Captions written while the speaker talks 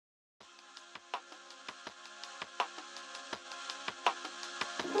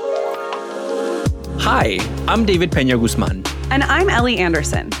Hi, I'm David Peña Guzman. And I'm Ellie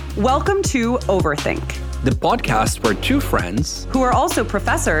Anderson. Welcome to Overthink, The podcast where two friends who are also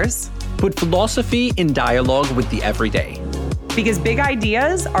professors put philosophy in dialogue with the everyday. Because big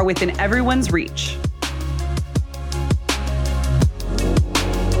ideas are within everyone's reach.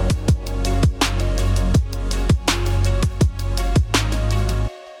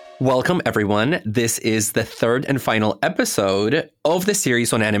 Welcome, everyone. This is the third and final episode of the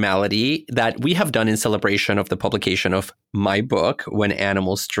series on animality that we have done in celebration of the publication of my book, When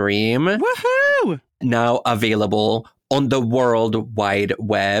Animals Dream. Woohoo! Now available on the World Wide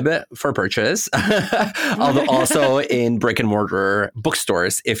Web for purchase, although also in brick and mortar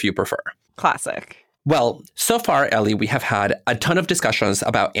bookstores if you prefer. Classic. Well, so far, Ellie, we have had a ton of discussions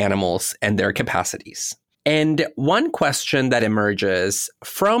about animals and their capacities. And one question that emerges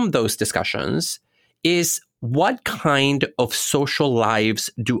from those discussions is, what kind of social lives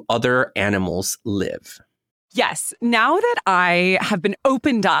do other animals live? Yes. Now that I have been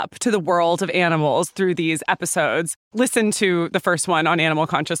opened up to the world of animals through these episodes, listen to the first one on animal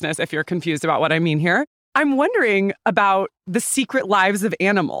consciousness if you're confused about what I mean here. I'm wondering about the secret lives of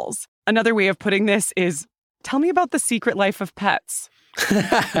animals. Another way of putting this is, tell me about the secret life of pets.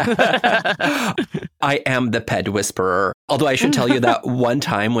 I am the pet whisperer. Although I should tell you that one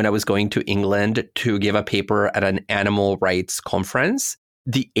time when I was going to England to give a paper at an animal rights conference,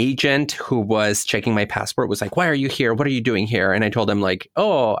 the agent who was checking my passport was like, "Why are you here? What are you doing here?" And I told him like,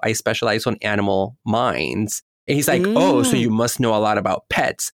 "Oh, I specialize on animal minds." And he's like, "Oh, so you must know a lot about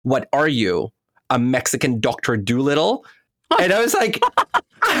pets. What are you? A Mexican Dr. Dolittle?" And I was like,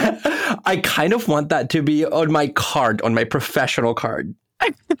 I kind of want that to be on my card, on my professional card.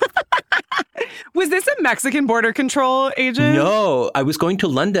 Was this a Mexican border control agent? No, I was going to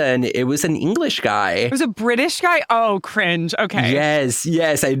London. It was an English guy. It was a British guy? Oh, cringe. Okay.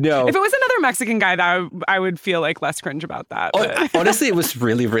 Yes, I know. If it was another Mexican guy, I would feel like less cringe about that. Honestly, it was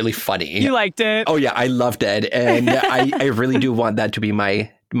really, really funny. You liked it? Oh, yeah, I loved it. And I really do want that to be my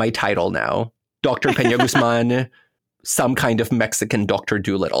title now. Dr. Peña Guzman, some kind of Mexican Dr.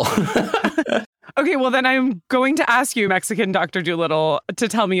 Dolittle. Okay, well, then I'm going to ask you, Mexican Dr. Dolittle, to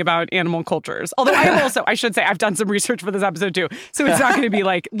tell me about animal cultures. Although I should say, I've done some research for this episode too. So it's not going to be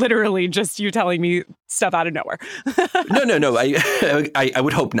like literally just you telling me stuff out of nowhere. No. I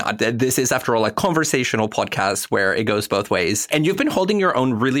would hope not. This is, after all, a conversational podcast where it goes both ways. And you've been holding your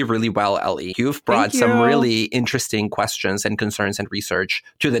own really, really well, Ellie. You've brought some really interesting questions and concerns and research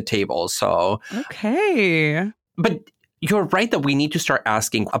to the table. So, okay. But you're right that we need to start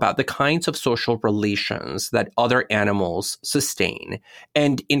asking about the kinds of social relations that other animals sustain.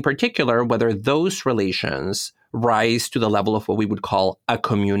 And in particular, whether those relations rise to the level of what we would call a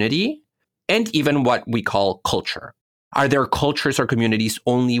community and even what we call culture. Are there cultures or communities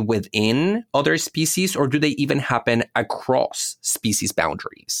only within other species, or do they even happen across species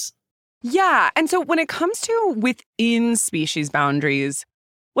boundaries? Yeah. And so when it comes to within species boundaries,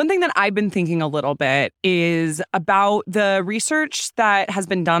 one thing that I've been thinking a little bit is about the research that has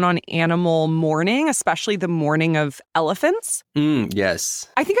been done on animal mourning, especially the mourning of elephants. Yes.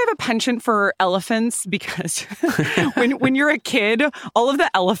 I think I have a penchant for elephants because when you're a kid, all of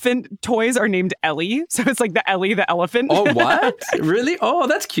the elephant toys are named Ellie. So it's like the Ellie the elephant. Oh, what? Really? Oh,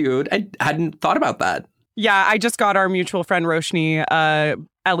 that's cute. I hadn't thought about that. Yeah, I just got our mutual friend Roshni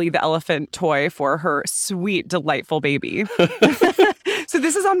Ellie the elephant toy for her sweet, delightful baby. So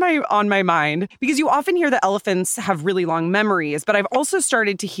this is on my mind because you often hear that elephants have really long memories, but I've also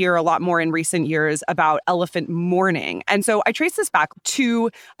started to hear a lot more in recent years about elephant mourning. And so I traced this back to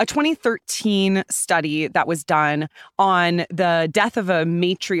a 2013 study that was done on the death of a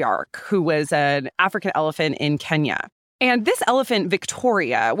matriarch who was an African elephant in Kenya. And this elephant,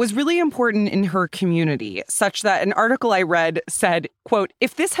 Victoria, was really important in her community, such that an article I read said, quote,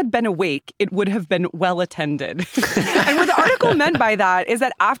 "If this had been awake, it would have been well attended." And what the article meant by that is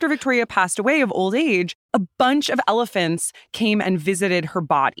that after Victoria passed away of old age, a bunch of elephants came and visited her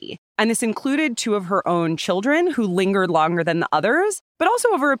body. And this included two of her own children who lingered longer than the others, but also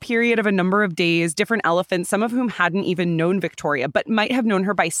over a period of a number of days, different elephants, some of whom hadn't even known Victoria, but might have known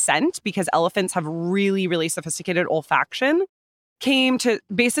her by scent because elephants have really, really sophisticated olfaction, came to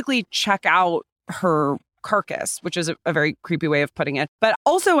basically check out her carcass, which is a very creepy way of putting it. But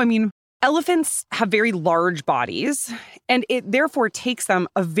also, I mean, elephants have very large bodies, and it therefore takes them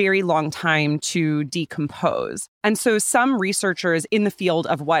a very long time to decompose. And so some researchers in the field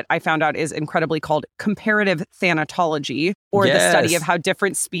of what I found out is incredibly called comparative thanatology, or the study of how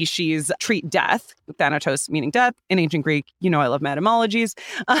different species treat death, thanatos meaning death, in ancient Greek, I love etymologies.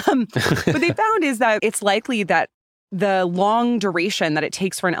 What they found is that it's likely that the long duration that it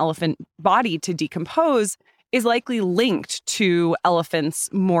takes for an elephant body to decompose is likely linked to elephants'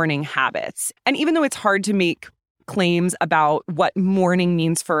 mourning habits. And even though it's hard to make claims about what mourning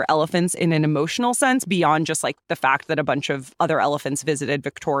means for elephants in an emotional sense, beyond just like the fact that a bunch of other elephants visited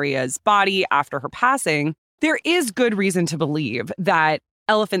Victoria's body after her passing, there is good reason to believe that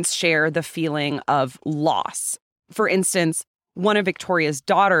elephants share the feeling of loss. For instance, one of Victoria's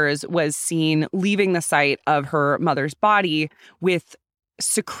daughters was seen leaving the site of her mother's body with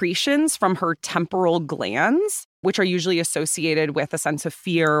secretions from her temporal glands, which are usually associated with a sense of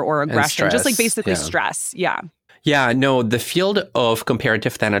fear or aggression, just like basically stress. Yeah. Yeah, no, the field of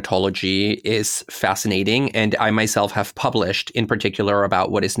comparative thanatology is fascinating. And I myself have published in particular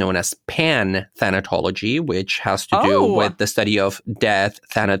about what is known as pan-thanatology, which has to do with the study of death,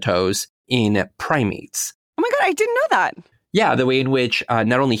 thanatos, in primates. Oh my God, I didn't know that. Yeah, the way in which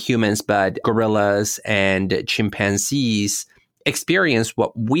not only humans, but gorillas and chimpanzees experience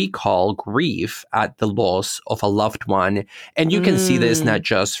what we call grief at the loss of a loved one. And you can see this not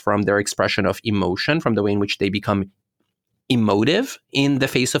just from their expression of emotion, from the way in which they become emotive in the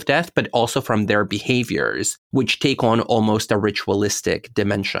face of death, but also from their behaviors, which take on almost a ritualistic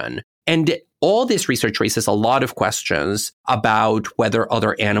dimension. And all this research raises a lot of questions about whether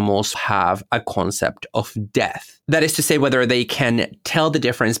other animals have a concept of death. That is to say, whether they can tell the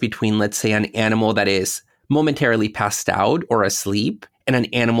difference between, let's say, an animal that is momentarily passed out or asleep and an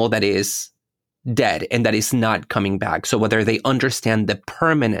animal that is dead and that is not coming back. So whether they understand the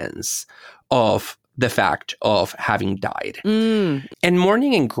permanence of the fact of having died. And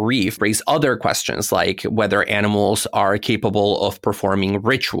mourning and grief raise other questions, like whether animals are capable of performing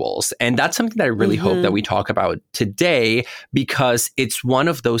rituals. And that's something that I really hope that we talk about today, because it's one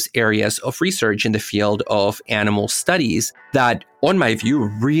of those areas of research in the field of animal studies that, on my view,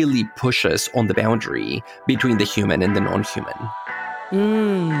 really pushes on the boundary between the human and the non-human.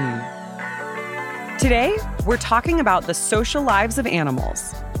 Today, we're talking about the social lives of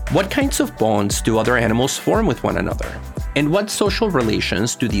animals. What kinds of bonds do other animals form with one another? And what social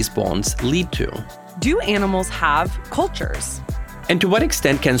relations do these bonds lead to? Do animals have cultures? And to what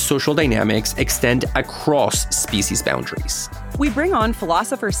extent can social dynamics extend across species boundaries? We bring on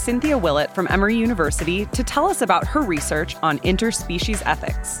philosopher Cynthia Willett from Emory University to tell us about her research on interspecies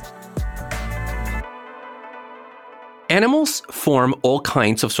ethics. Animals form all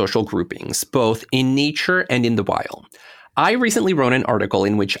kinds of social groupings, both in nature and in the wild. I recently wrote an article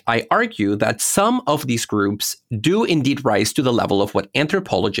in which I argue that some of these groups do indeed rise to the level of what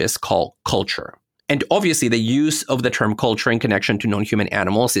anthropologists call culture. And obviously, the use of the term culture in connection to non-human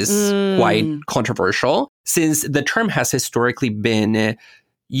animals is quite controversial, since the term has historically been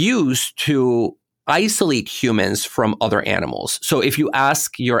used to isolate humans from other animals. So if you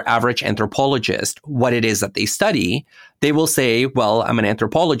ask your average anthropologist what it is that they study, they will say, well, I'm an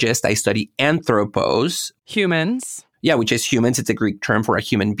anthropologist. I study anthropos. Humans. Yeah, which is humans. It's a Greek term for a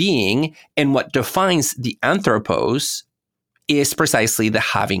human being. And what defines the anthropos is precisely the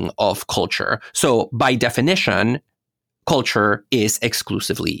having of culture. So by definition, culture is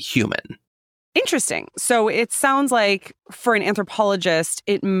exclusively human. Interesting. So it sounds like for an anthropologist,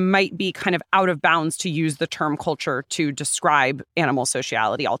 it might be kind of out of bounds to use the term culture to describe animal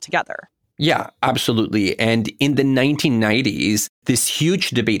sociality altogether. Yeah, absolutely. And in the 1990s, this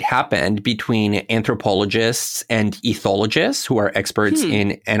huge debate happened between anthropologists and ethologists, who are experts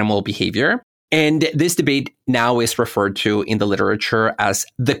in animal behavior. And this debate now is referred to in the literature as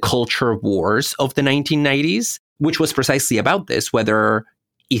the culture wars of the 1990s, which was precisely about this, whether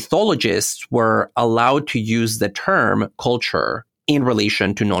ethologists were allowed to use the term culture in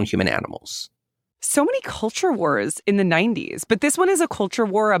relation to non-human animals. So many culture wars in the 90s, but this one is a culture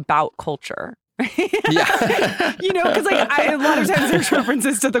war about culture. Yeah. You know, because a lot of times there's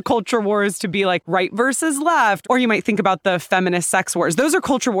references to the culture wars to be like right versus left, or you might think about the feminist sex wars. Those are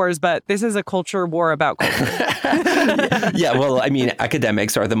culture wars, but this is a culture war about culture. Yeah, well, I mean,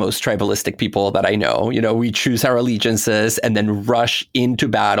 academics are the most tribalistic people that I know. You know, we choose our allegiances and then rush into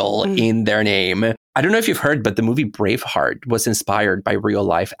battle in their name. I don't know if you've heard, but the movie Braveheart was inspired by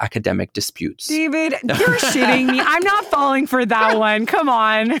real-life academic disputes. David, you're shitting me. I'm not falling for that one. Come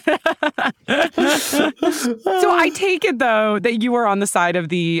on. So I take it, though, that you are on the side of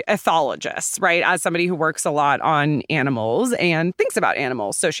the ethologists, right? As somebody who works a lot on animals and thinks about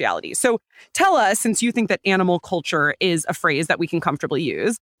animal sociality. So tell us, since you think that animal culture is a phrase that we can comfortably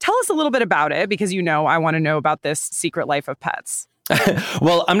use, tell us a little bit about it, because you know I want to know about this secret life of pets.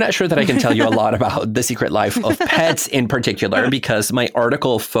 Well, I'm not sure that I can tell you a lot about the secret life of pets in particular, because my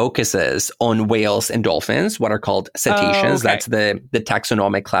article focuses on whales and dolphins, what are called cetaceans. That's the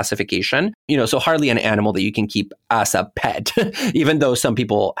taxonomic classification. So hardly an animal that you can keep as a pet, even though some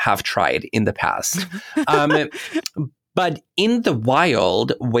people have tried in the past. But in the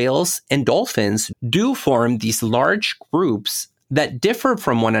wild, whales and dolphins do form these large groups that differ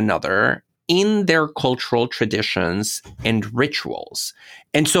from one another in their cultural traditions and rituals.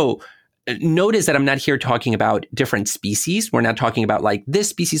 And so notice that I'm not here talking about different species. We're not talking about like this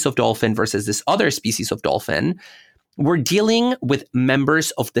species of dolphin versus this other species of dolphin. We're dealing with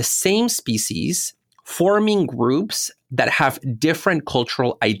members of the same species forming groups that have different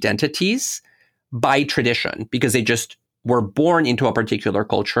cultural identities by tradition, because they just were born into a particular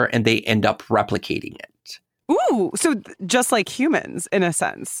culture and they end up replicating it. Ooh, so just like humans in a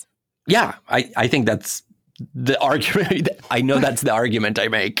sense. Yeah, I think that's the argument. I know that's the argument I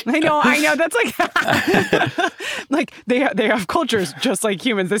make. I know. That's like they have cultures just like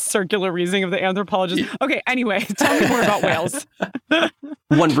humans. This circular reasoning of the anthropologist. Okay, anyway, tell me more about whales.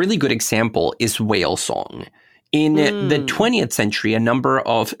 One really good example is whale song. In the 20th century, a number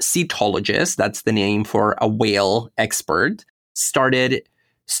of cetologists, that's the name for a whale expert, started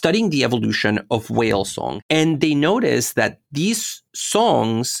studying the evolution of whale song. And they noticed that these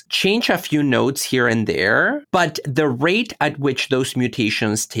songs change a few notes here and there, but the rate at which those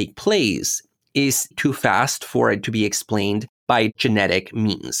mutations take place is too fast for it to be explained by genetic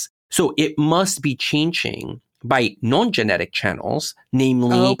means. So it must be changing by non-genetic channels,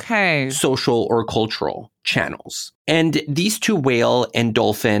 namely social or cultural channels. And these two whale and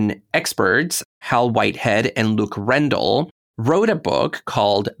dolphin experts, Hal Whitehead and Luke Rendell, wrote a book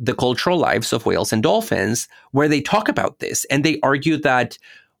called The Cultural Lives of Whales and Dolphins, where they talk about this. And they argue that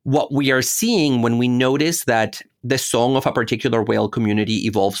what we are seeing when we notice that the song of a particular whale community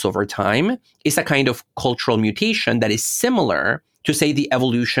evolves over time is a kind of cultural mutation that is similar to, say, the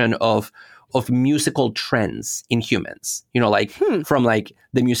evolution of musical trends in humans, from like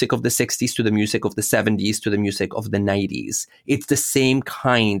the music of the 60s to the music of the 70s to the music of the 90s. It's the same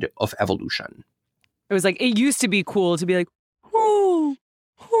kind of evolution. It was like, it used to be cool to be like, whoo,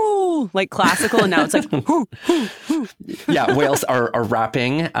 whoo, like classical, and now it's like, whoo, whoo, whoo. Yeah, whales are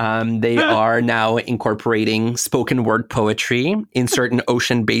rapping. They are now incorporating spoken word poetry in certain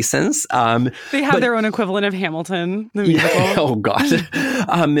ocean basins. They have their own equivalent of Hamilton, the musical. Oh, God.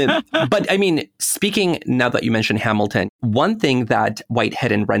 But I mean, speaking, now that you mentioned Hamilton, one thing that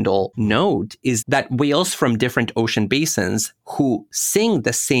Whitehead and Rendell note is that whales from different ocean basins who sing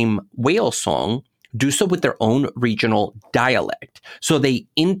the same whale song do so with their own regional dialect. So they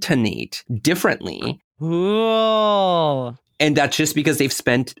intonate differently. Ooh. And that's just because they've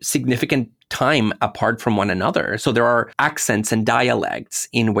spent significant time apart from one another. So there are accents and dialects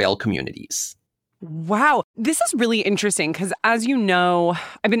in whale communities. Wow. This is really interesting because, as you know,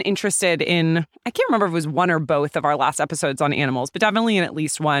 I've been interested in, I can't remember if it was one or both of our last episodes on animals, but definitely in at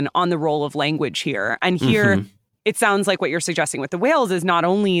least one on the role of language here. And here, it sounds like what you're suggesting with the whales is not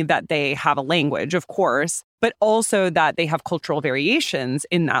only that they have a language, of course, but also that they have cultural variations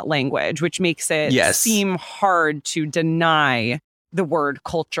in that language, which makes it seem hard to deny the word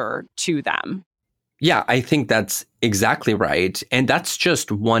culture to them. Yeah, I think that's exactly right. And that's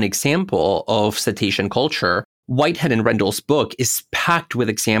just one example of cetacean culture. Whitehead and Rendell's book is packed with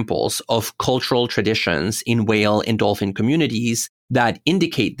examples of cultural traditions in whale and dolphin communities that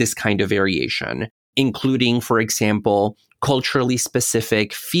indicate this kind of variation, including, for example, culturally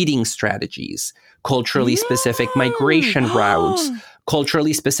specific feeding strategies, culturally specific migration routes,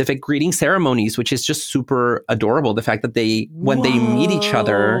 culturally specific greeting ceremonies, which is just super adorable. The fact that when they meet each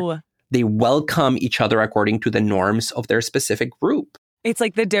other, they welcome each other according to the norms of their specific group. It's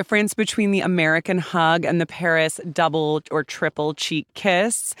like the difference between the American hug and the Paris double or triple cheek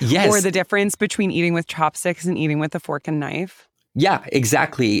kiss. Yes. Or the difference between eating with chopsticks and eating with a fork and knife. Yeah,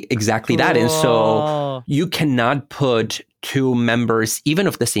 exactly that. And so you cannot put two members, even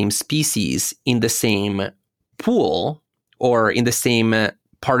of the same species, in the same pool or in the same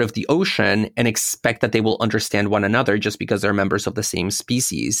part of the ocean and expect that they will understand one another just because they're members of the same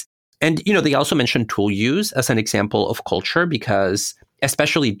species. And, they also mentioned tool use as an example of culture because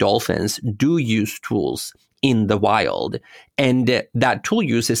especially dolphins do use tools in the wild. And that tool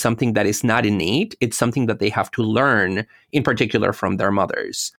use is something that is not innate. It's something that they have to learn, in particular from their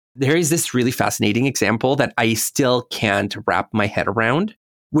mothers. There is this really fascinating example that I still can't wrap my head around,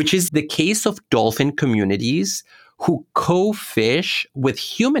 which is the case of dolphin communities who co-fish with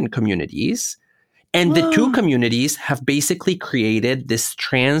human communities. And the two communities have basically created this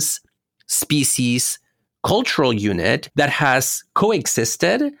trans-species cultural unit that has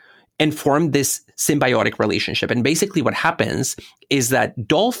coexisted and formed this symbiotic relationship. And basically what happens is that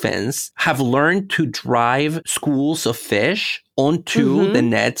dolphins have learned to drive schools of fish onto the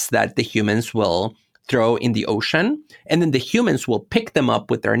nets that the humans will throw in the ocean. And then the humans will pick them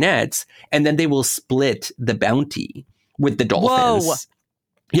up with their nets, and then they will split the bounty with the dolphins. Whoa.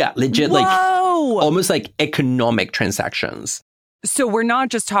 Yeah, legit, like almost like economic transactions. So we're not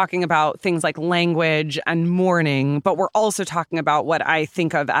just talking about things like language and mourning, but we're also talking about what I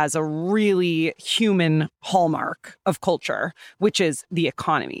think of as a really human hallmark of culture, which is the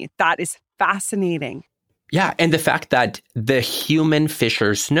economy. That is fascinating. Yeah, and the fact that the human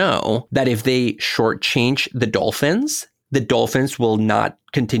fishers know that if they shortchange the dolphins will not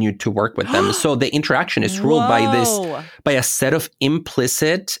continue to work with them. So the interaction is ruled by a set of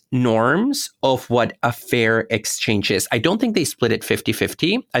implicit norms of what a fair exchange is. I don't think they split it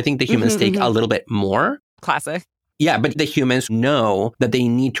 50-50. I think the humans take a little bit more. Classic. Yeah, but the humans know that they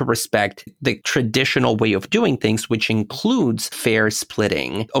need to respect the traditional way of doing things, which includes fair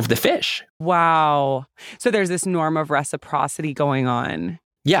splitting of the fish. Wow. So there's this norm of reciprocity going on.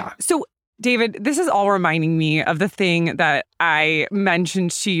 Yeah. So David, this is all reminding me of the thing that I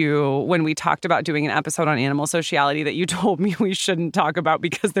mentioned to you when we talked about doing an episode on animal sociality that you told me we shouldn't talk about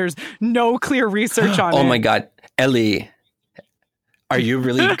because there's no clear research on it. Oh my God. Ellie, are you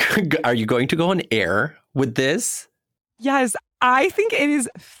going to go on air with this? Yes, I think it is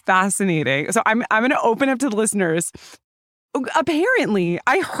fascinating. So I'm going to open up to the listeners. Apparently,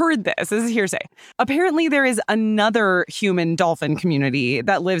 I heard this. This is hearsay. Apparently, there is another human dolphin community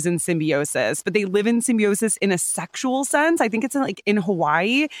that lives in symbiosis, but they live in symbiosis in a sexual sense. I think it's in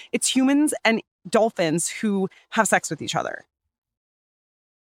Hawaii. It's humans and dolphins who have sex with each other.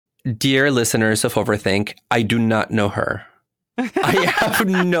 Dear listeners of Overthink, I do not know her. I have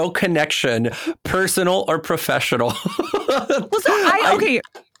no connection, personal or professional. So I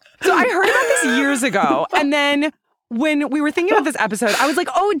heard about this years ago, and then when we were thinking about this episode, I was like,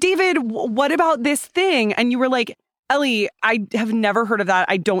 oh, David, what about this thing? And you were like, Ellie, I have never heard of that.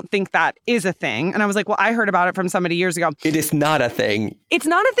 I don't think that is a thing. And I was like, well, I heard about it from somebody years ago. It is not a thing. It's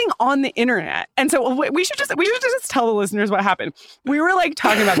not a thing on the internet. And so we should just tell the listeners what happened. We were like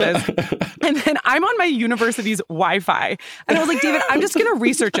talking about this. And then I'm on my university's Wi-Fi. And I was like, David, I'm just going to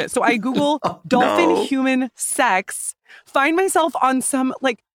research it. So I Google dolphin-human sex, find myself on some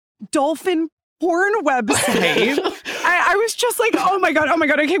like dolphin porn website. I was just like, oh my God.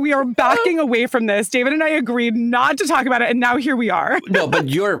 Okay, we are backing away from this. David and I agreed not to talk about it. And now here we are. No, but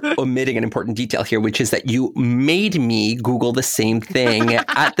you're omitting an important detail here, which is that you made me Google the same thing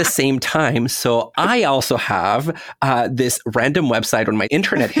at the same time. So I also have this random website on my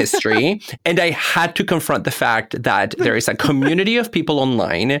internet history. And I had to confront the fact that there is a community of people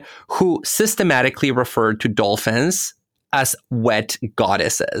online who systematically refer to dolphins as wet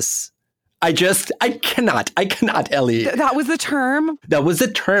goddesses. I cannot, Ellie. That was the term? That was the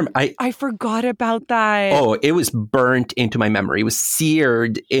term. I forgot about that. Oh, it was burnt into my memory. It was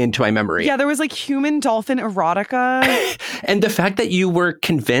seared into my memory. Yeah, there was like human dolphin erotica. And the fact that you were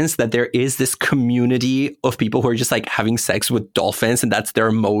convinced that there is this community of people who are just like having sex with dolphins and that's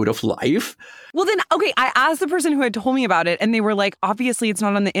their mode of life. Well, then, okay, I asked the person who had told me about it and they were like, obviously it's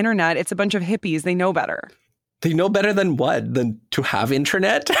not on the internet. It's a bunch of hippies. They know better. They know better than what? Than to have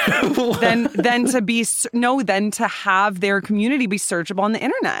internet? Then to have their community be searchable on the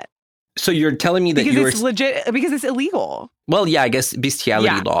internet. So you're telling me that it's legit because it's illegal. Well, yeah, I guess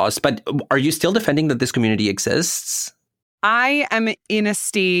bestiality laws. But are you still defending that this community exists? I am in a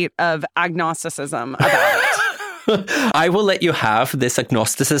state of agnosticism about it. I will let you have this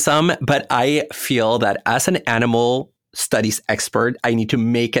agnosticism, but I feel that as an animal studies expert, I need to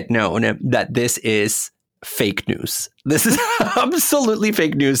make it known that this is fake news. This is absolutely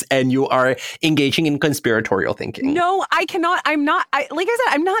fake news, and you are engaging in conspiratorial thinking. No, I cannot. I'm not. Like I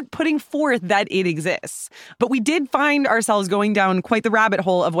said, I'm not putting forth that it exists. But we did find ourselves going down quite the rabbit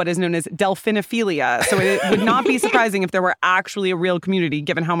hole of what is known as delphinophilia. So it would not be surprising if there were actually a real community,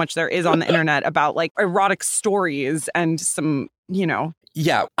 given how much there is on the internet about like erotic stories and some,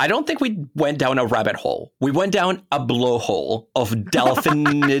 Yeah, I don't think we went down a rabbit hole. We went down a blowhole of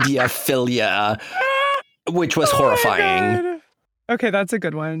delphinophilia. Which was horrifying. Okay, that's a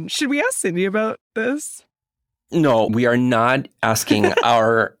good one. Should we ask Cindy about this? No, we are not asking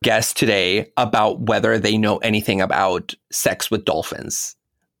our guests today about whether they know anything about sex with dolphins.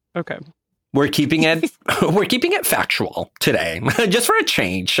 Okay. We're keeping it factual today, just for a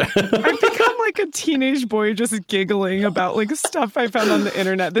change. I've become like a teenage boy just giggling about like stuff I found on the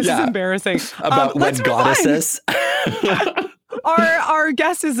internet. This is embarrassing. About wet goddesses. Our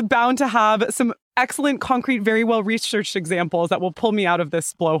guest is bound to have some excellent, concrete, very well-researched examples that will pull me out of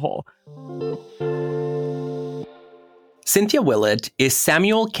this blowhole. Cynthia Willett is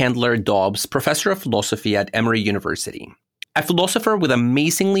Samuel Candler Dobbs Professor of Philosophy at Emory University. A philosopher with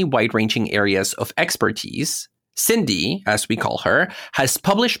amazingly wide-ranging areas of expertise, Cindy, as we call her, has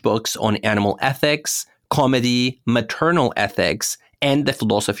published books on animal ethics, comedy, maternal ethics, and the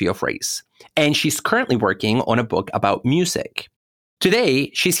philosophy of race. And she's currently working on a book about music.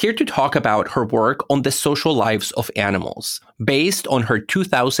 Today, she's here to talk about her work on the social lives of animals, based on her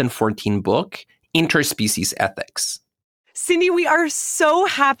 2014 book, Interspecies Ethics. Cindy, we are so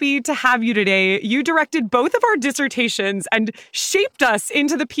happy to have you today. You directed both of our dissertations and shaped us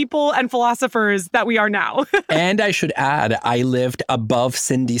into the people and philosophers that we are now. And I should add, I lived above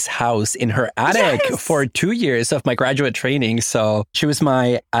Cindy's house in her attic for 2 years of my graduate training. So she was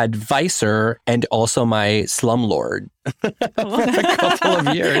my advisor and also my slumlord for a couple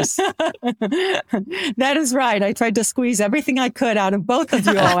of years. That is right. I tried to squeeze everything I could out of both of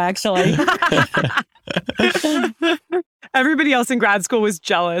you all, actually. Everybody else in grad school was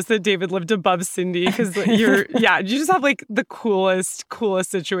jealous that David lived above Cindy because you just have like the coolest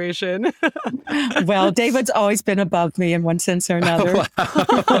situation. Well, David's always been above me in one sense or another.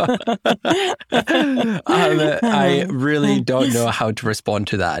 I really don't know how to respond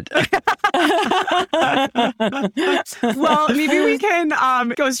to that. Well, maybe we can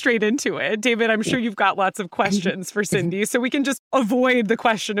go straight into it. David, I'm sure you've got lots of questions for Cindy, so we can just avoid the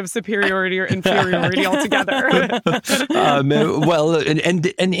question of superiority or inferiority altogether. Well, and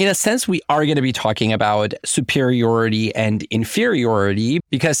in a sense, we are going to be talking about superiority and inferiority,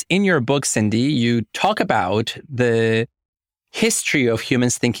 because in your book, Cindy, you talk about the history of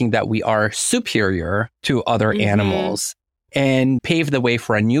humans thinking that we are superior to other animals, and pave the way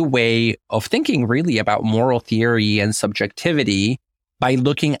for a new way of thinking really about moral theory and subjectivity by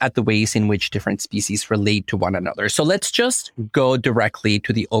looking at the ways in which different species relate to one another. So let's just go directly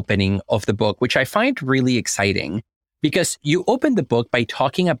to the opening of the book, which I find really exciting, because you open the book by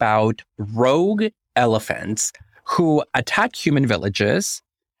talking about rogue elephants who attack human villages.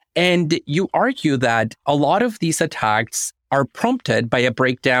 And you argue that a lot of these attacks are prompted by a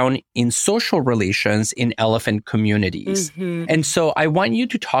breakdown in social relations in elephant communities. And so I want you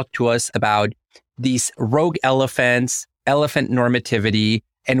to talk to us about these rogue elephants, elephant normativity,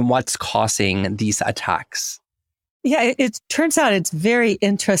 and what's causing these attacks. Yeah, it turns out it's very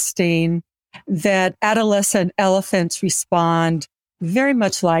interesting that adolescent elephants respond very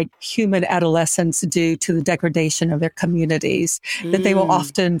much like human adolescents do to the degradation of their communities, that they will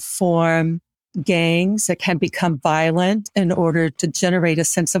often form gangs that can become violent in order to generate a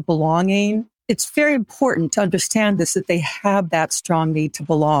sense of belonging. It's very important to understand this, that they have that strong need to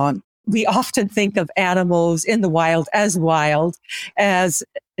belong. We often think of animals in the wild as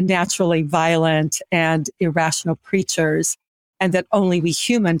naturally violent and irrational creatures, and that only we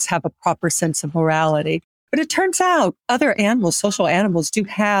humans have a proper sense of morality. But it turns out other animals, social animals, do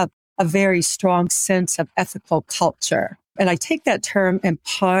have a very strong sense of ethical culture. And I take that term in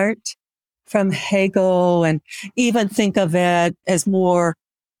part from Hegel, and even think of it as more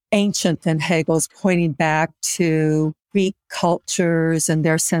ancient than Hegel's, pointing back to Greek cultures and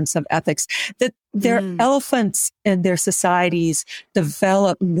their sense of ethics, that their elephants in their societies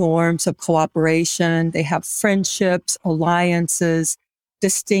develop norms of cooperation. They have friendships, alliances,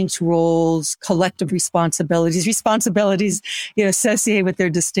 distinct roles, collective responsibilities associated with their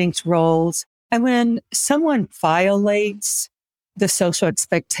distinct roles. And when someone violates the social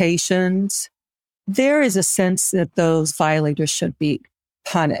expectations, there is a sense that those violators should be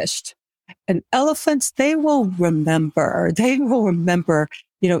punished. And elephants, they will remember,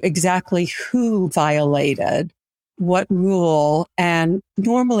 exactly who violated what rule. And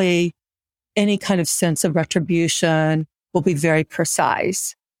normally any kind of sense of retribution will be very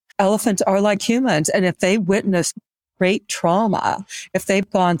precise. Elephants are like humans. And if they witness great trauma, if they've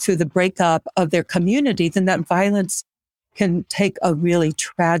gone through the breakup of their community, then that violence can take a really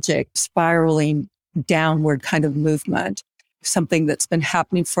tragic, spiraling downward kind of movement. Something that's been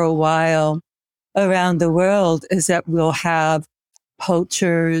happening for a while around the world is that we'll have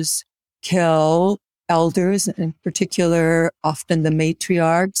poachers kill elders, in particular, often the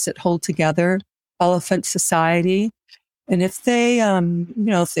matriarchs that hold together elephant society. And if they,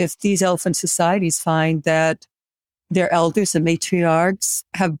 if these elephant societies find that their elders and matriarchs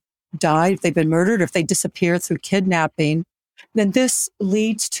have died, if they've been murdered, if they disappear through kidnapping, then this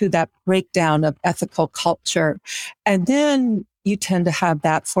leads to that breakdown of ethical culture. And then you tend to have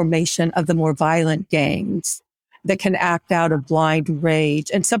that formation of the more violent gangs. that can act out of blind rage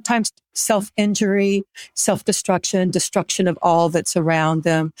and sometimes self-injury, self-destruction, destruction of all that's around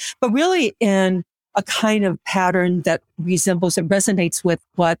them, but really in a kind of pattern that resembles and resonates with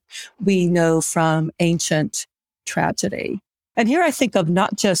what we know from ancient tragedy. And here I think of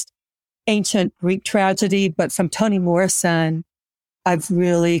not just ancient Greek tragedy, but from Toni Morrison, I've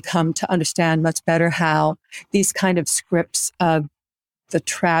really come to understand much better how these kind of scripts of the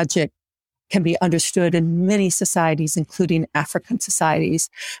tragic can be understood in many societies, including African societies,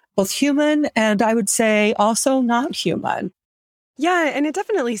 both human and I would say also not human. Yeah, and it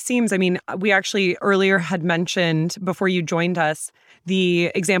definitely seems, I mean, we actually earlier had mentioned before you joined us, the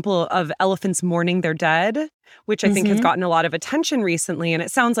example of elephants mourning their dead, which I think has gotten a lot of attention recently. And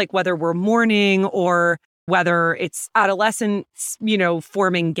it sounds like whether we're mourning or whether it's adolescents,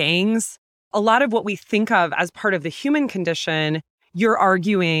 forming gangs, a lot of what we think of as part of the human condition, you're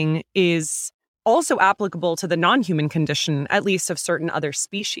arguing is also applicable to the non-human condition, at least of certain other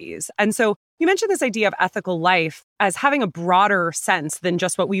species. And so you mentioned this idea of ethical life as having a broader sense than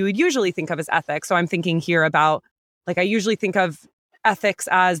just what we would usually think of as ethics. So I'm thinking here about, I usually think of ethics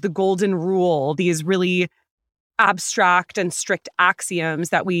as the golden rule, these really abstract and strict axioms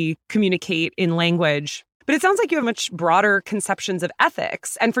that we communicate in language. But it sounds like you have much broader conceptions of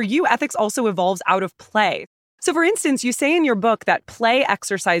ethics. And for you, ethics also evolves out of play. So for instance, you say in your book that play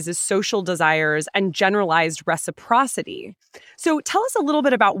exercises social desires and generalized reciprocity. So tell us a little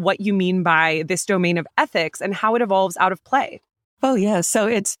bit about what you mean by this domain of ethics and how it evolves out of play. Oh, yeah. So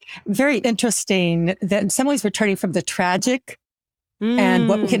it's very interesting that in some ways we're turning from the tragic and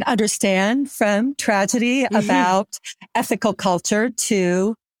what we can understand from tragedy about ethical culture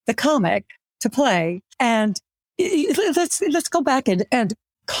to the comic, to play. And let's go back and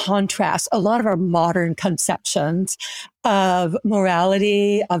contrast a lot of our modern conceptions of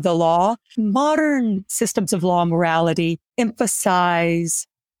morality, of the law. Modern systems of law and morality emphasize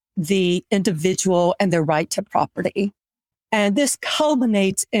the individual and their right to property. And this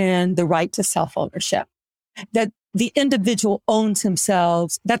culminates in the right to self-ownership, that the individual owns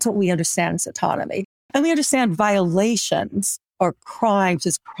themselves. That's what we understand as autonomy. And we understand violations or crimes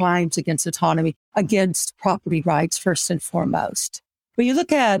as crimes against autonomy, against property rights, first and foremost. When you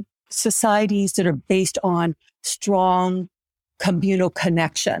look at societies that are based on strong communal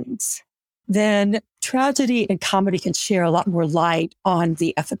connections, then tragedy and comedy can share a lot more light on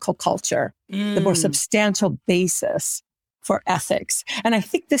the ethical culture, the more substantial basis for ethics. And I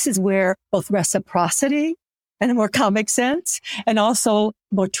think this is where both reciprocity in a more comic sense and also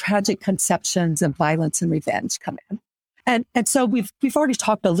more tragic conceptions of violence and revenge come in. And so we've already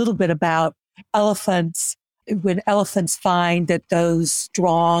talked a little bit about elephants. When elephants find that those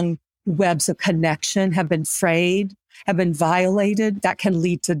strong webs of connection have been frayed, have been violated, that can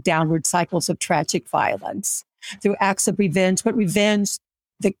lead to downward cycles of tragic violence through acts of revenge, but revenge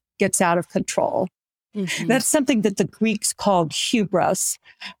that gets out of control. That's something that the Greeks called hubris.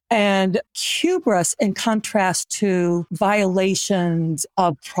 And hubris, in contrast to violations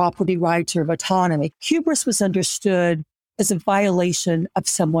of property rights or of autonomy, hubris was understood as a violation of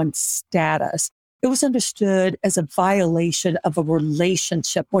someone's status. It was understood as a violation of a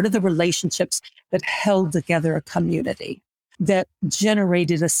relationship, one of the relationships that held together a community, that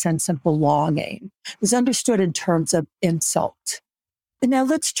generated a sense of belonging. It was understood in terms of insult. And now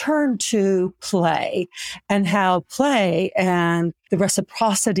let's turn to play and how play and the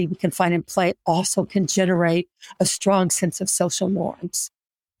reciprocity we can find in play also can generate a strong sense of social norms.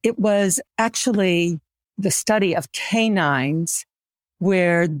 It was actually the study of canines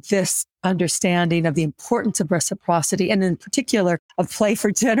where this understanding of the importance of reciprocity, and in particular of play for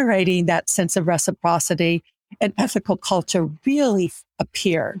generating that sense of reciprocity and ethical culture, really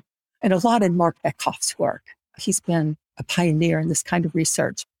appeared, and a lot in Mark Eckhoff's work. He's been a pioneer in this kind of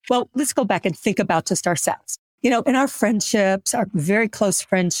research. Well, let's go back and think about just ourselves. In our friendships, our very close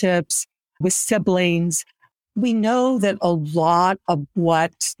friendships with siblings, we know that a lot of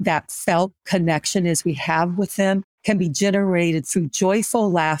what that felt connection is we have with them can be generated through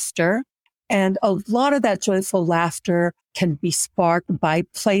joyful laughter. And a lot of that joyful laughter can be sparked by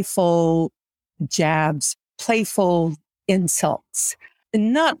playful jabs, playful insults,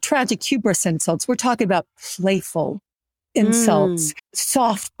 and not tragic hubris insults. We're talking about playful insults,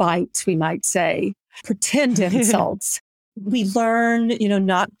 soft bites, we might say, pretend insults. We learn,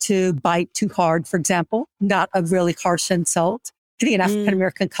 not to bite too hard, for example, not a really harsh insult. I think in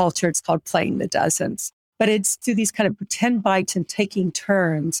African-American culture, it's called playing the dozens. But it's through these kind of pretend bites and taking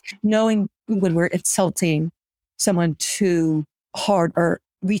turns, knowing when we're insulting someone too hard or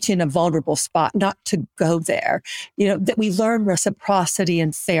reaching a vulnerable spot, not to go there, that we learn reciprocity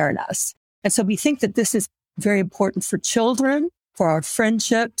and fairness. And so we think that this is very important for children, for our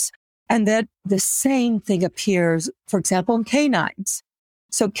friendships, and that the same thing appears, for example, in canines.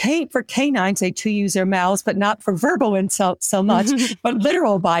 So for canines, they too use their mouths, but not for verbal insults so much, but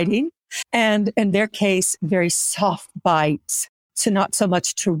literal biting. And in their case, very soft bites. So not so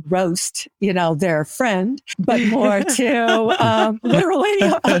much to roast, their friend, but more to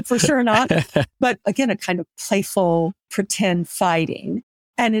literally, for sure not. But again, a kind of playful pretend fighting.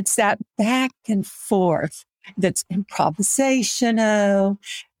 And it's that back and forth that's improvisational,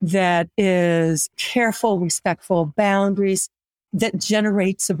 that is careful, respectful boundaries, that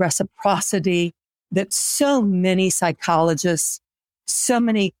generates a reciprocity that so many psychologists, so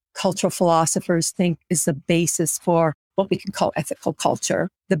many cultural philosophers think is the basis for what we can call ethical culture,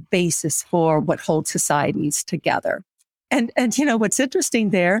 the basis for what holds societies together. And what's interesting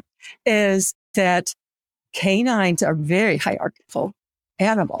there is that canines are very hierarchical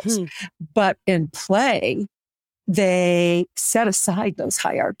animals, but in play, they set aside those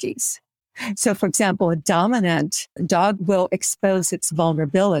hierarchies. So, for example, a dominant dog will expose its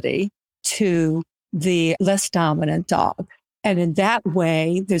vulnerability to the less dominant dog. And in that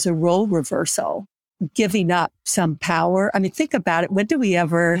way, there's a role reversal, giving up some power. I mean, think about it. When do we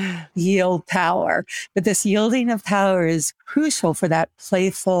ever yield power? But this yielding of power is crucial for that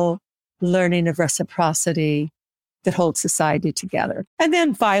playful learning of reciprocity that holds society together. And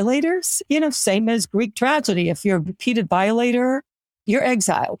then violators, same as Greek tragedy. If you're a repeated violator, you're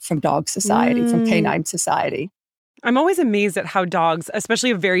exiled from dog society, from canine society. I'm always amazed at how dogs,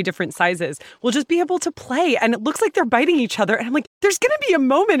 especially of very different sizes, will just be able to play. And it looks like they're biting each other. And I'm like, there's going to be a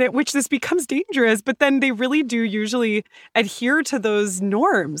moment at which this becomes dangerous. But then they really do usually adhere to those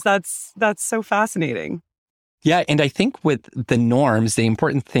norms. That's so fascinating. Yeah. And I think with the norms, the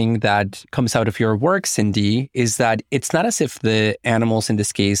important thing that comes out of your work, Cindy, is that it's not as if the animals, in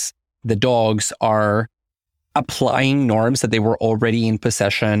this case, the dogs, are applying norms that they were already in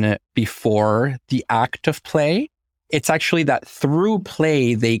possession before the act of play. It's actually that through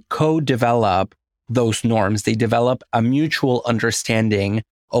play, they co-develop those norms. They develop a mutual understanding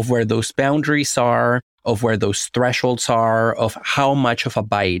of where those boundaries are, of where those thresholds are, of how much of a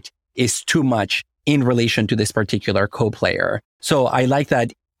bite is too much in relation to this particular co-player. So I like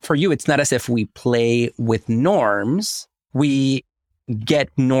that for you, it's not as if we play with norms. We get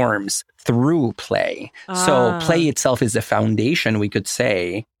norms through play. So play itself is the foundation, we could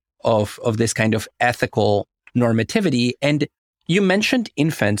say, of this kind of ethical normativity. And you mentioned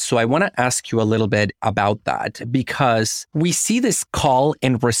infants, so I want to ask you a little bit about that, because we see this call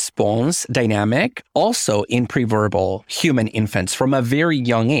and response dynamic also in preverbal human infants. From a very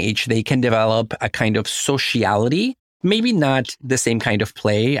young age, they can develop a kind of sociality, maybe not the same kind of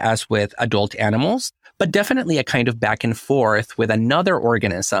play as with adult animals, but definitely a kind of back and forth with another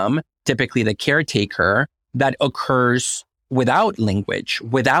organism, typically the caretaker, that occurs without language,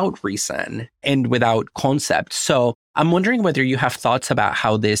 without reason, and without concept. So I'm wondering whether you have thoughts about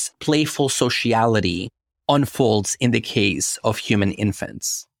how this playful sociality unfolds in the case of human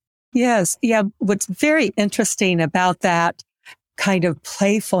infants. Yes. Yeah. What's very interesting about that kind of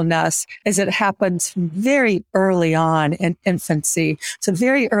playfulness is it happens very early on in infancy. So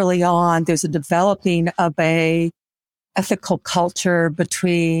very early on, there's a developing of a ethical culture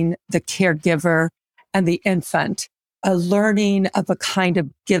between the caregiver and the infant, a learning of a kind of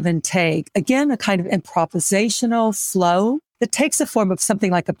give and take. Again, a kind of improvisational flow that takes the form of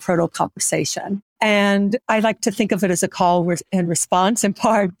something like a proto-conversation. And I like to think of it as a call and response, in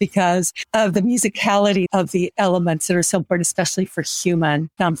part because of the musicality of the elements that are so important, especially for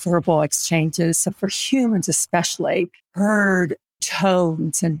human nonverbal exchanges. So for humans especially, heard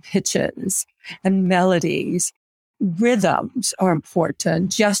tones and pitches and melodies, rhythms are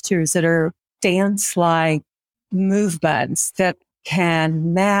important, gestures that are dance-like movements that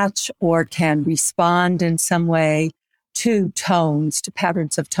can match or can respond in some way to tones, to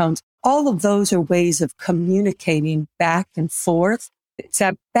patterns of tones. All of those are ways of communicating back and forth. It's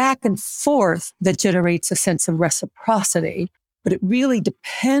that back and forth that generates a sense of reciprocity, but it really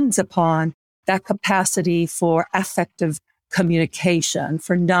depends upon that capacity for affective communication,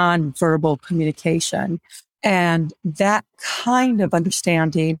 for nonverbal communication. And that kind of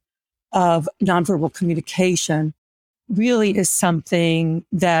understanding of nonverbal communication really is something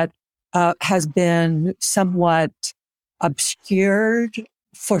that has been somewhat obscured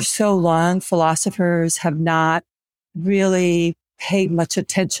for so long. Philosophers have not really paid much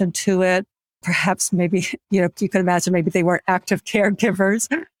attention to it. Perhaps maybe, you can imagine maybe they weren't active caregivers,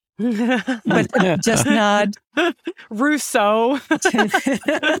 but just not. Rousseau,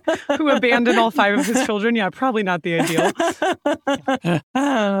 who abandoned all 5 of his children. Yeah, probably not the ideal.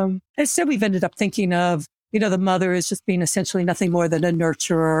 And so we've ended up thinking of the mother is just being essentially nothing more than a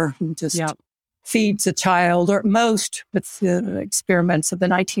nurturer who just feeds a child, or at most, with the experiments of the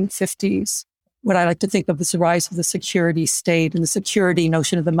 1950s, what I like to think of as the rise of the security state and the security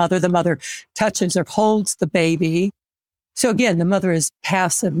notion of the mother. The mother touches or holds the baby. So again, the mother is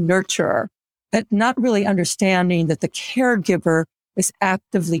passive nurturer, but not really understanding that the caregiver is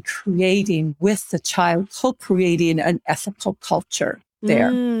actively creating with the child, co-creating an ethical culture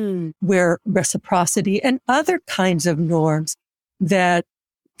there, where reciprocity and other kinds of norms that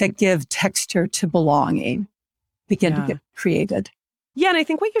give texture to belonging begin to get created. Yeah, and I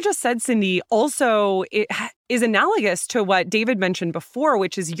think what you just said, Cindy, also it is analogous to what David mentioned before,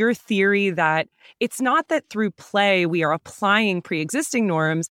 which is your theory that it's not that through play we are applying pre-existing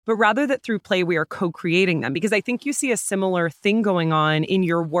norms, but rather that through play we are co-creating them. Because I think you see a similar thing going on in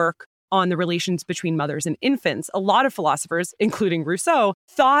your work on the relations between mothers and infants. A lot of philosophers, including Rousseau,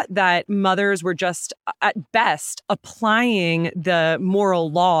 thought that mothers were just, at best, applying the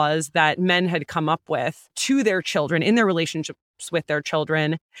moral laws that men had come up with to their children in their relationships with their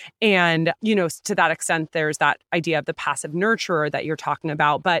children. And, to that extent, there's that idea of the passive nurturer that you're talking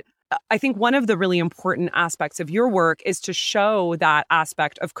about. But I think one of the really important aspects of your work is to show that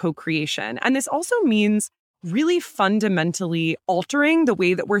aspect of co-creation. And this also means really fundamentally altering the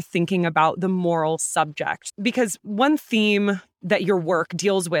way that we're thinking about the moral subject. Because one theme that your work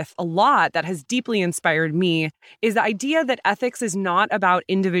deals with a lot that has deeply inspired me is the idea that ethics is not about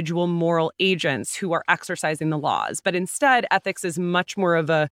individual moral agents who are exercising the laws, but instead ethics is much more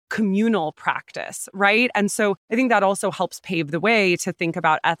of a communal practice, right? And so I think that also helps pave the way to think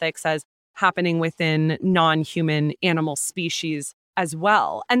about ethics as happening within non-human animal species as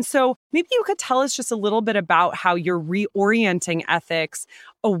well. And so maybe you could tell us just a little bit about how you're reorienting ethics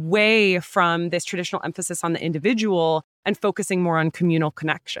away from this traditional emphasis on the individual and focusing more on communal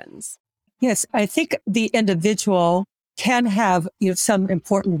connections. Yes, I think the individual can have some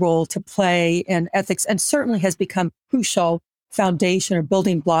important role to play in ethics, and certainly has become crucial foundation or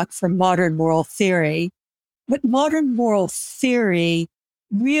building block for modern moral theory. But modern moral theory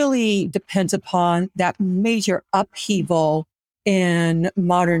really depends upon that major upheaval in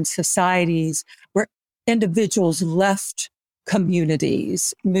modern societies where individuals left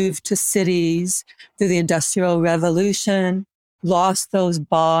communities, moved to cities through the Industrial Revolution, lost those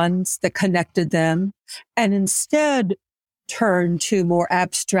bonds that connected them, and instead turned to more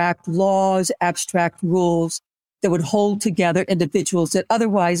abstract laws, abstract rules that would hold together individuals that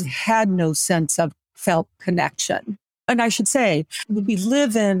otherwise had no sense of felt connection. And I should say, we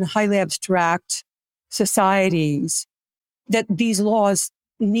live in highly abstract societies that these laws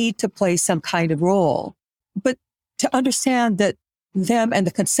need to play some kind of role. But to understand that them and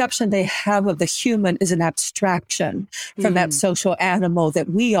the conception they have of the human is an abstraction from that social animal that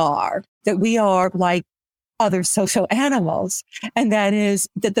we are like other social animals. And that is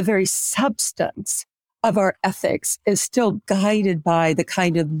that the very substance of our ethics is still guided by the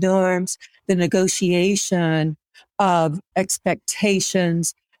kind of norms, the negotiation of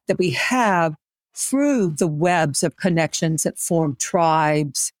expectations that we have through the webs of connections that form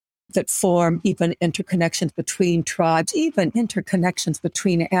tribes, that form even interconnections between tribes, even interconnections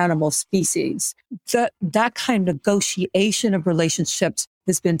between animal species. That kind of negotiation of relationships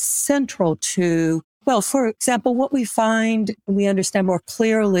has been central to, well, for example, what we find, we understand more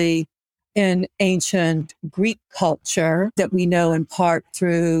clearly in ancient Greek culture that we know in part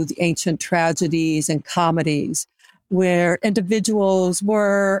through the ancient tragedies and comedies, where individuals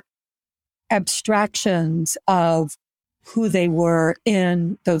were abstractions of who they were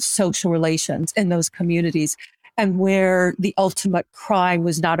in those social relations, in those communities, and where the ultimate crime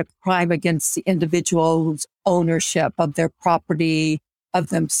was not a crime against the individual's ownership of their property, of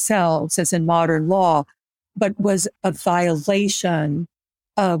themselves, as in modern law, but was a violation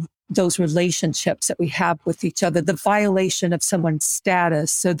of those relationships that we have with each other, the violation of someone's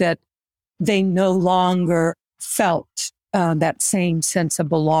status so that they no longer felt that same sense of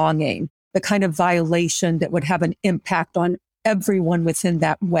belonging, the kind of violation that would have an impact on everyone within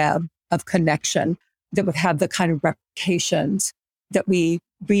that web of connection, that would have the kind of replications that we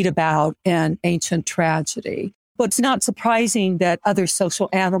read about in ancient tragedy. But it's not surprising that other social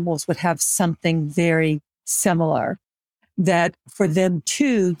animals would have something very similar, that for them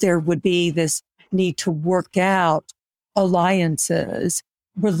too, there would be this need to work out alliances,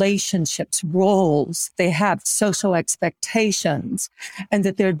 relationships, roles. They have social expectations, and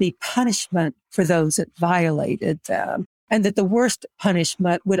that there'd be punishment for those that violated them. And that the worst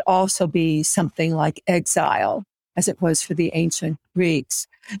punishment would also be something like exile, as it was for the ancient Greeks.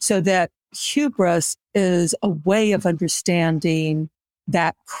 So that hubris is a way of understanding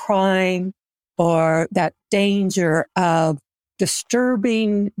that crime or that danger of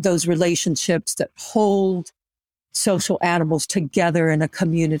disturbing those relationships that hold social animals together in a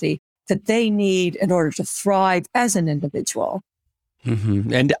community that they need in order to thrive as an individual.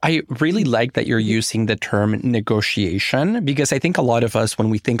 Mm-hmm. And I really like that you're using the term negotiation, because I think a lot of us, when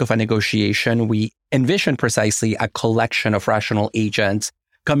we think of a negotiation, we envision precisely a collection of rational agents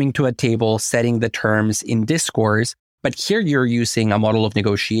coming to a table, setting the terms in discourse. But here you're using a model of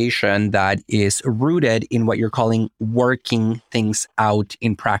negotiation that is rooted in what you're calling working things out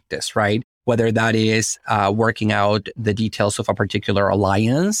in practice, right? Whether that is working out the details of a particular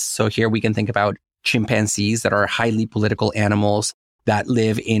alliance. So here we can think about chimpanzees that are highly political animals that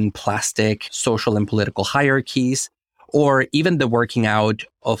live in plastic social and political hierarchies, or even the working out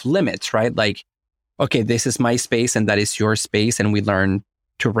of limits, right? Like, okay, this is my space and that is your space. And we learn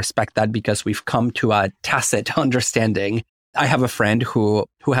to respect that because we've come to a tacit understanding. I have a friend who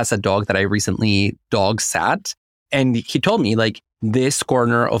has a dog that I recently dog sat, and he told me, like, this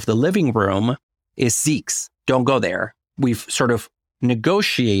corner of the living room is Zeke's. Don't go there. We've sort of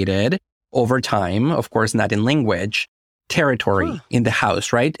negotiated over time, of course, not in language, territory in the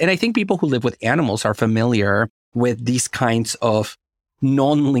house, right? And I think people who live with animals are familiar with these kinds of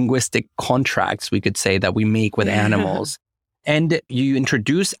non-linguistic contracts, we could say, that we make with animals. And you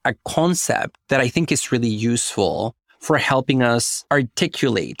introduce a concept that I think is really useful for helping us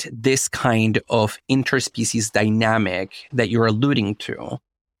articulate this kind of interspecies dynamic that you're alluding to.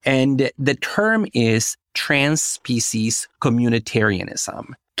 And the term is transspecies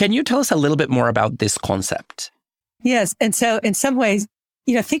communitarianism. Can you tell us a little bit more about this concept? Yes. And so in some ways,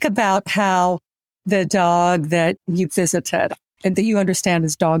 think about how the dog that you visited and that you understand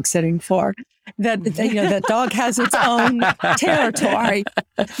is dog sitting for, that dog has its own territory.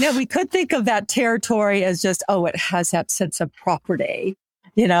 Now, we could think of that territory as just, it has that sense of property,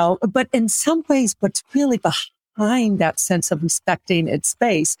 but in some ways, what's really behind that sense of respecting its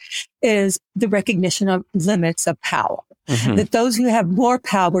space is the recognition of limits of power, that those who have more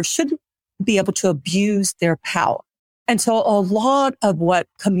power shouldn't be able to abuse their power. And so a lot of what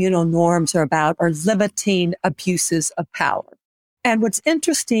communal norms are about are limiting abuses of power. And what's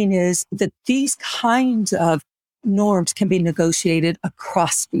interesting is that these kinds of norms can be negotiated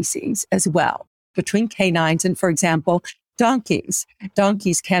across species as well, between canines and, for example, donkeys.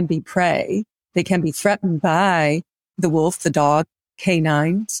 Donkeys can be prey. They can be threatened by the wolf, the dog,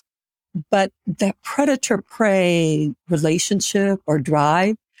 canines. But that predator-prey relationship or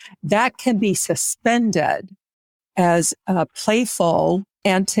drive, that can be suspended as playful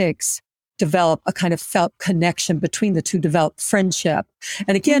antics develop a kind of felt connection between the two, develop friendship.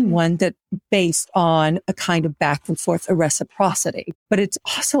 And again, one that based on a kind of back and forth, a reciprocity. But it's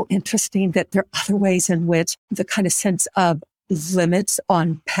also interesting that there are other ways in which the kind of sense of limits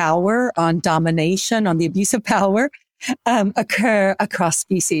on power, on domination, on the abuse of power, occur across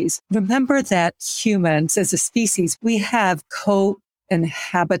species. Remember that humans as a species, we have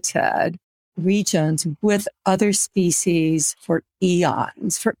co-inhabited regions with other species for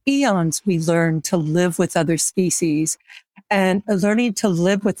eons. For eons, we learned to live with other species, and learning to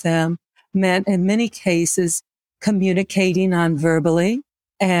live with them meant in many cases communicating non-verbally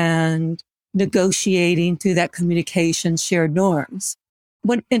and negotiating through that communication shared norms.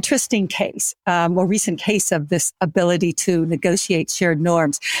 One interesting case, more recent case of this ability to negotiate shared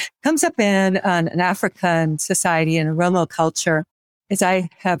norms comes up in an African society in a Romo culture. As I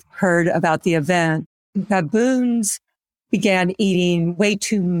have heard about the event, baboons began eating way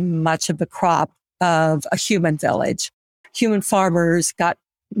too much of the crop of a human village. Human farmers got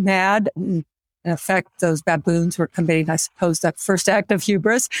mad. In effect, those baboons were committing, I suppose, that first act of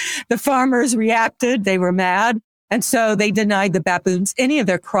hubris. The farmers reacted. They were mad. And so they denied the baboons any of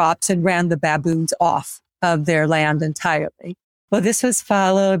their crops and ran the baboons off of their land entirely. Well, this was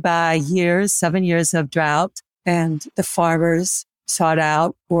followed by 7 years of drought, and the farmers sought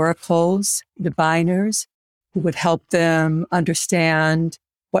out oracles, diviners, who would help them understand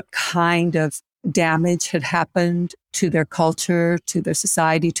what kind of damage had happened to their culture, to their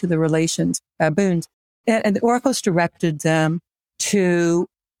society, to their relations, baboons. And the oracles directed them to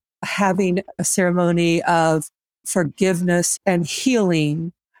having a ceremony of forgiveness and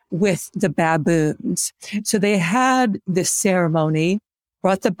healing with the baboons. So they had this ceremony,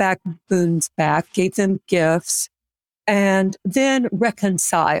 brought the baboons back, gave them gifts, and then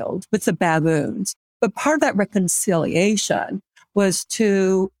reconciled with the baboons. But part of that reconciliation was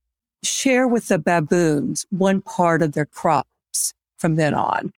to share with the baboons one part of their crops from then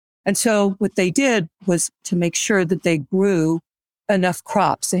on. And so what they did was to make sure that they grew enough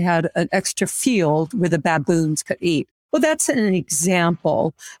crops. They had an extra field where the baboons could eat. Well, that's an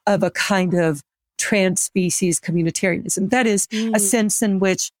example of a kind of trans-species communitarianism. That is a sense in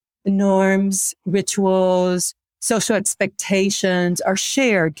which norms, rituals, social expectations are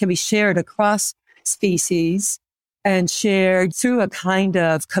shared, can be shared across species and shared through a kind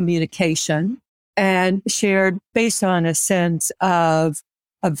of communication and shared based on a sense of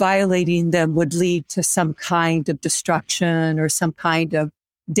violating them would lead to some kind of destruction or some kind of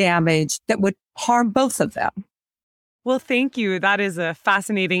damage that would harm both of them. Well, thank you. That is a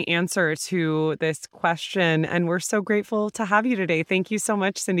fascinating answer to this question. And we're so grateful to have you today. Thank you so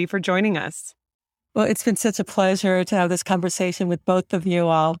much, Cindy, for joining us. Well, it's been such a pleasure to have this conversation with both of you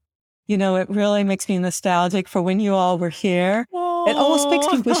all. You know, it really makes me nostalgic for when you all were here. Aww. It almost makes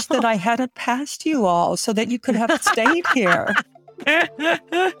me wish that I hadn't passed you all so that you could have stayed here.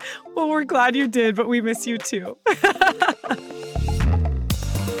 Well, we're glad you did, but we miss you too.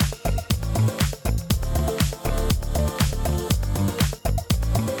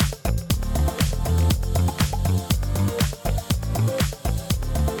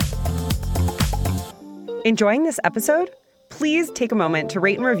 Enjoying this episode? Please take a moment to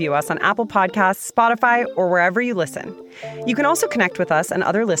rate and review us on Apple Podcasts, Spotify, or wherever you listen. You can also connect with us and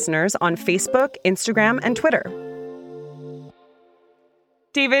other listeners on Facebook, Instagram, and Twitter.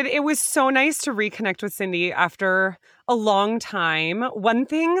 David, it was so nice to reconnect with Cindy after a long time. One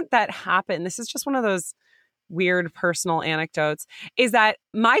thing that happened, this is just one of those weird personal anecdotes, is that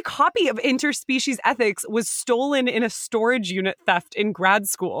my copy of Interspecies Ethics was stolen in a storage unit theft in grad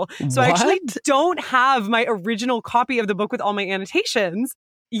school. So I actually don't have my original copy of the book with all my annotations.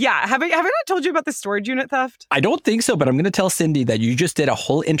 Yeah. Have I not told you about the storage unit theft? I don't think so, but I'm going to tell Cindy that you just did a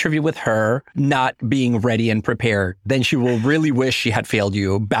whole interview with her not being ready and prepared. Then she will really wish she had failed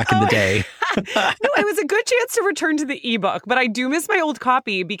you back in the day. No, it was a good chance to return to the ebook, but I do miss my old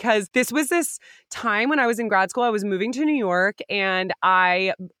copy because this was this time when I was in grad school. I was moving to New York and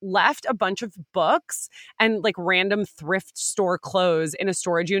I left a bunch of books and like random thrift store clothes in a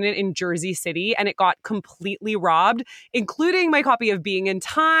storage unit in Jersey City, and it got completely robbed, including my copy of Being in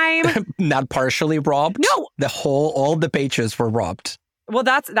Time. Not partially robbed? No. All the pages were robbed. Well,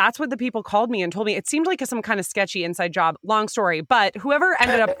 that's what the people called me and told me. It seemed like some kind of sketchy inside job. Long story. But whoever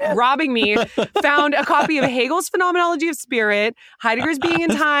ended up robbing me found a copy of Hegel's Phenomenology of Spirit, Heidegger's Being in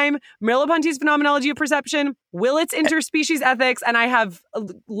Time, Merleau-Ponty's Phenomenology of Perception, Willett's Interspecies Ethics, and I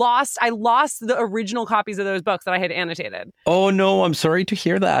lost the original copies of those books that I had annotated. Oh, no, I'm sorry to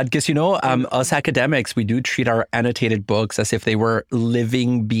hear that. Because, us academics, we do treat our annotated books as if they were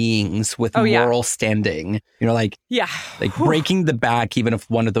living beings with moral standing. Like breaking the back even of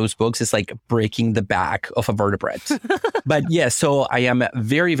one of those books is like breaking the back of a vertebrate. But so I am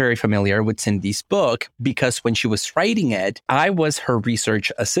very, very familiar with Cindy's book because when she was writing it, I was her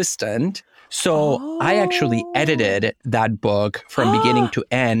research assistant. So I actually edited that book from beginning to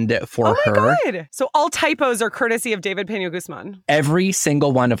end for her. God. So all typos are courtesy of David Peña-Guzman. Every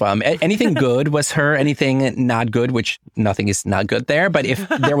single one of them. Anything good was her. Anything not good, which nothing is not good there. But if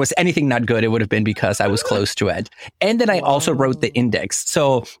there was anything not good, it would have been because I was close to it. And then I also wrote the index.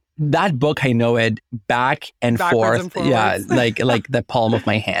 So that book, I know it backwards and forth. Yeah, like the palm of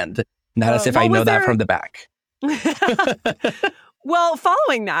my hand. Not as if I know that from the back. Well,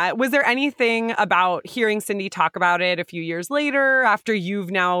 following that, was there anything about hearing Cindy talk about it a few years later, after you've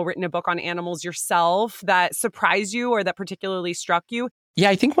now written a book on animals yourself, that surprised you or that particularly struck you?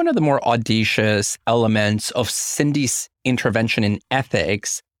 Yeah, I think one of the more audacious elements of Cindy's intervention in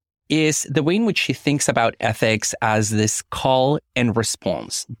ethics is the way in which she thinks about ethics as this call and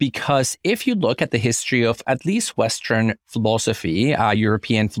response. Because if you look at the history of at least Western philosophy,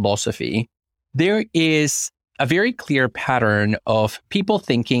 European philosophy, there is a very clear pattern of people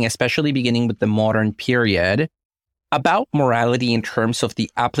thinking, especially beginning with the modern period, about morality in terms of the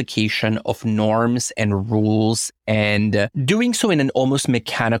application of norms and rules and doing so in an almost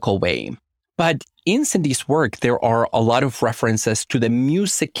mechanical way. But in Cindy's work, there are a lot of references to the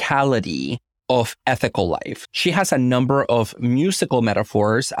musicality of ethical life. She has a number of musical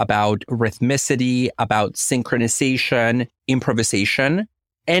metaphors about rhythmicity, about synchronization, improvisation.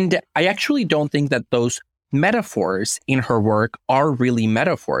 And I actually don't think that those metaphors in her work are really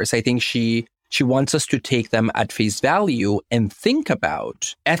metaphors. I think she wants us to take them at face value and think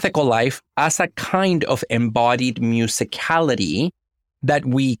about ethical life as a kind of embodied musicality that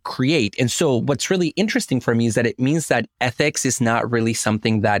we create. And so what's really interesting for me is that it means that ethics is not really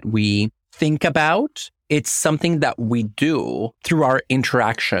something that we think about. It's something that we do through our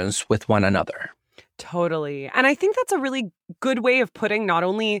interactions with one another. Totally. And I think that's a really good way of putting not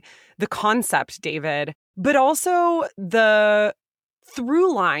only the concept, David, but also the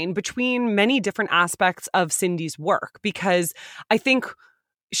through line between many different aspects of Cindy's work. Because I think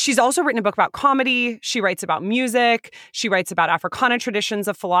She's also written a book about comedy. She writes about music. She writes about Africana traditions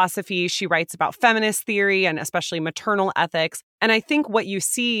of philosophy. She writes about feminist theory and especially maternal ethics. And I think what you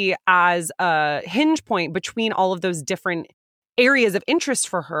see as a hinge point between all of those different areas of interest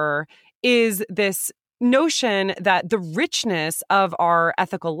for her is this notion that the richness of our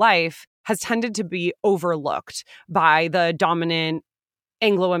ethical life has tended to be overlooked by the dominant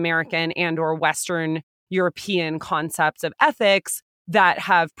Anglo-American and or Western European concepts of ethics that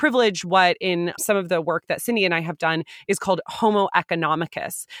have privileged what in some of the work that Cindy and I have done is called homo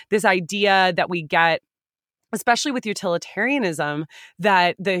economicus. This idea that we get, especially with utilitarianism,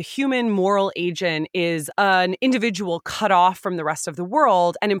 that the human moral agent is an individual cut off from the rest of the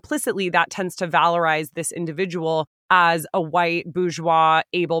world. And implicitly, that tends to valorize this individual as a white, bourgeois,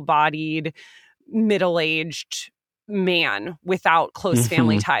 able-bodied, middle-aged man without close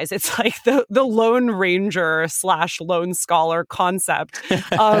family ties. It's like the Lone Ranger / Lone Scholar concept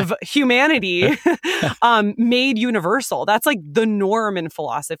of humanity made universal. That's like the norm in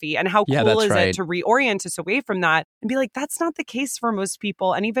philosophy. And how cool is it to reorient us away from that and be like, that's not the case for most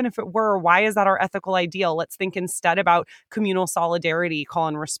people. And even if it were, why is that our ethical ideal? Let's think instead about communal solidarity, call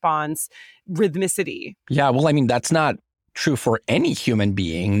and response, rhythmicity. Yeah, well, I mean, that's not true for any human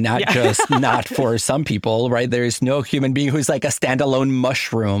being, not for some people, right? There is no human being who's like a standalone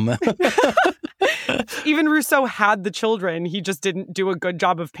mushroom. Even Rousseau had the children. He just didn't do a good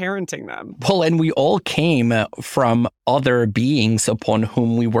job of parenting them. Well, and we all came from other beings upon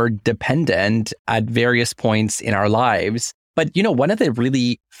whom we were dependent at various points in our lives. But, you know, one of the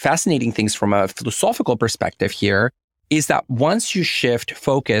really fascinating things from a philosophical perspective here is that once you shift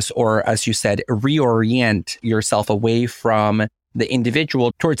focus, or as you said, reorient yourself away from the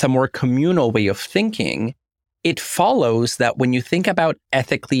individual towards a more communal way of thinking, it follows that when you think about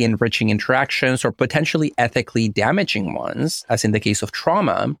ethically enriching interactions or potentially ethically damaging ones, as in the case of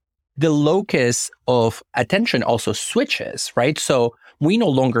trauma, the locus of attention also switches, right? So we no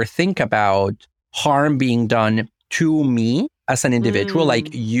longer think about harm being done to me as an individual, like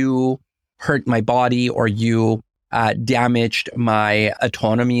you hurt my body or you damaged my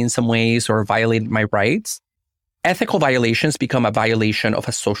autonomy in some ways or violated my rights. Ethical violations become a violation of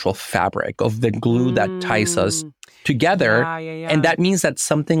a social fabric, of the glue that ties us together. And that means that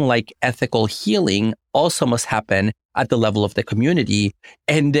something like ethical healing also must happen at the level of the community.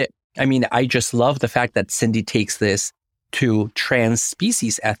 And I mean, I just love the fact that Cindy takes this to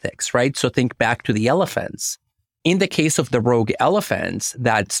trans-species ethics, right? So think back to the elephants. In the case of the rogue elephants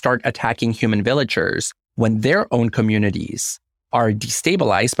that start attacking human villagers, when their own communities are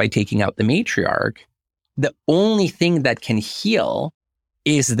destabilized by taking out the matriarch, the only thing that can heal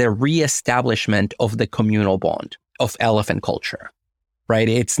is the reestablishment of the communal bond of elephant culture, right?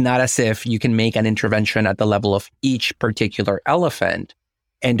 It's not as if you can make an intervention at the level of each particular elephant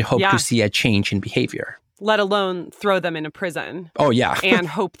and hope to see a change in behavior. Let alone throw them in a prison. Oh, yeah. And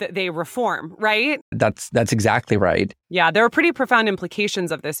hope that they reform, right? That's exactly right. Yeah, there are pretty profound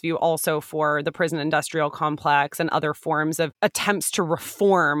implications of this view also for the prison industrial complex and other forms of attempts to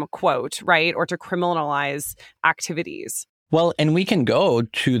reform, quote, right? Or to criminalize activities. Well, and we can go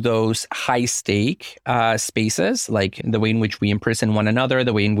to those high stake spaces, like the way in which we imprison one another,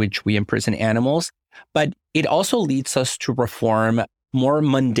 the way in which we imprison animals. But it also leads us to reform more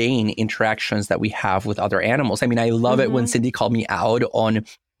mundane interactions that we have with other animals. I mean, I love it when Cindy called me out on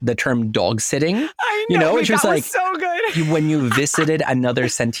the term dog sitting. I know, which was like, so good. When you visited another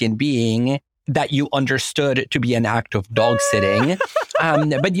sentient being that you understood to be an act of dog sitting.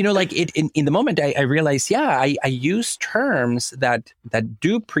 But, you know, like in the moment, I realized, I use terms that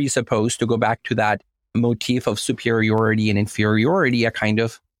do presuppose, to go back to that motif of superiority and inferiority, a kind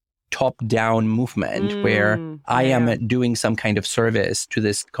of top-down movement where I am doing some kind of service to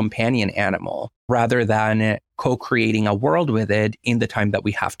this companion animal rather than co-creating a world with it in the time that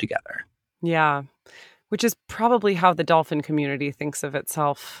we have together. Yeah, which is probably how the dolphin community thinks of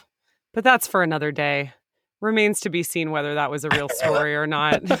itself. But that's for another day. Remains to be seen whether that was a real story or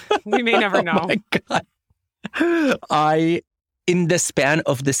not. We may never know. Oh my God. In the span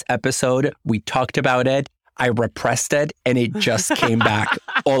of this episode, we talked about it. I repressed it and it just came back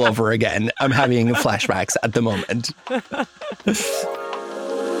all over again. I'm having flashbacks at the moment.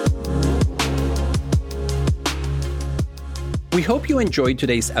 We hope you enjoyed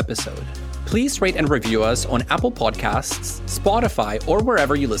today's episode. Please rate and review us on Apple Podcasts, Spotify, or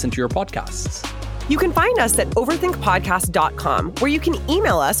wherever you listen to your podcasts. You can find us at overthinkpodcast.com, where you can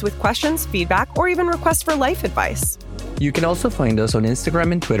email us with questions, feedback, or even requests for life advice. You can also find us on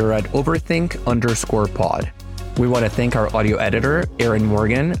Instagram and Twitter at overthink_pod. We want to thank our audio editor, Aaron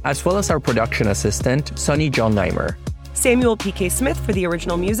Morgan, as well as our production assistant, Sunny John Neimer. Samuel P.K. Smith for the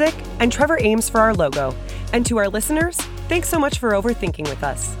original music, and Trevor Ames for our logo. And to our listeners, thanks so much for overthinking with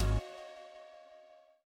us.